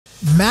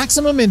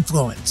Maximum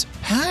influence,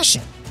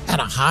 passion, and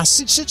a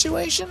hostage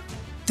situation?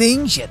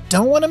 Things you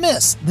don't want to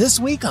miss this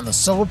week on the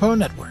SoloPro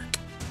Network.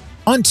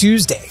 On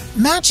Tuesday,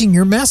 matching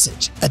your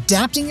message,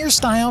 adapting your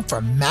style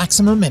for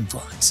maximum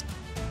influence.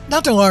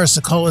 Dr. Laura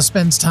Sicola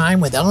spends time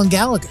with Ellen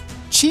Gallagher,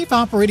 Chief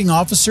Operating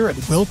Officer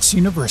at Wilkes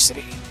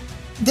University.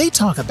 They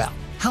talk about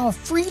how a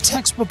free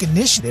textbook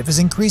initiative is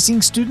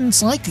increasing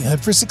students'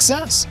 likelihood for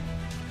success.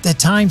 The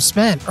time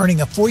spent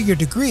earning a 4-year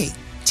degree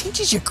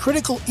teaches you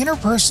critical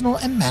interpersonal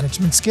and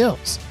management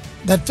skills.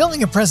 That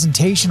filling a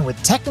presentation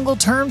with technical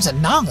terms and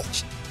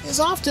knowledge is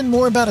often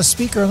more about a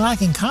speaker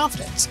lacking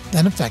confidence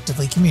than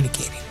effectively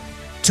communicating.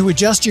 To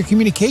adjust your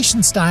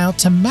communication style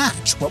to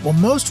match what will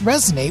most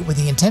resonate with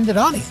the intended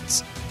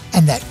audience,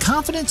 and that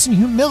confidence and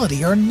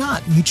humility are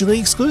not mutually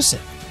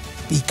exclusive.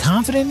 Be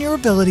confident in your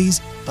abilities,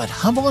 but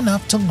humble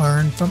enough to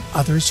learn from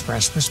others'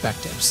 fresh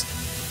perspectives.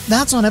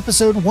 That's on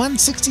episode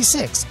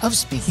 166 of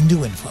Speaking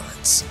to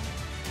Influence.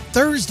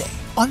 Thursday,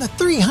 on the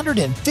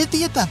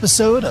 350th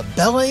episode of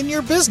Bella in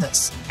Your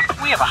Business.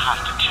 We have a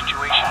hostage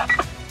situation.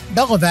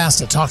 Bella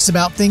Vasta talks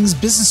about things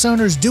business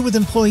owners do with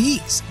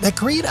employees that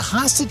create a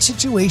hostage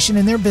situation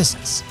in their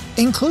business,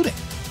 including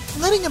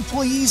letting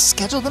employees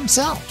schedule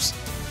themselves,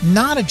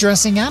 not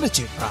addressing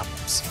attitude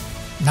problems,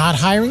 not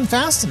hiring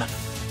fast enough,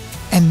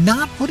 and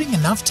not putting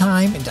enough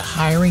time into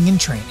hiring and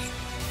training.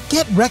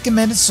 Get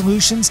recommended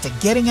solutions to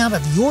getting out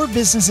of your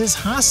business's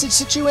hostage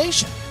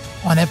situation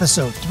on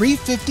episode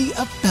 350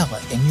 of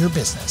Bella in Your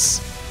Business.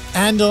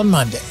 And on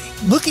Monday,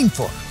 looking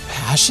for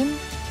passion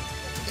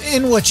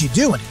in what you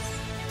do anyway.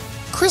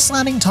 Chris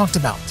Lanning talked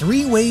about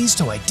 3 ways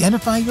to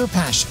identify your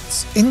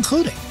passions,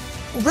 including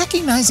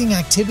recognizing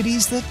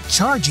activities that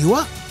charge you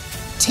up,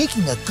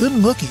 taking a good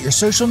look at your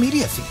social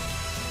media feed,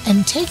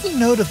 and taking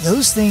note of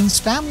those things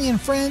family and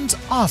friends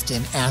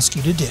often ask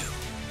you to do.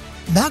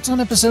 That's on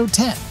episode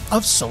 10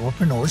 of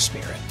Solopreneur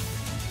Spirit.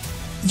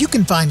 You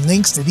can find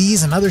links to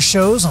these and other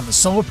shows on the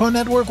SoloPro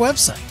Network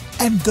website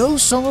at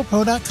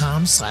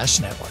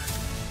gosolopro.com/network.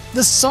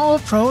 The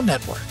SoloPro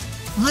Network.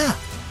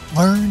 Laugh,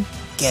 learn,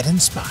 get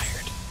inspired.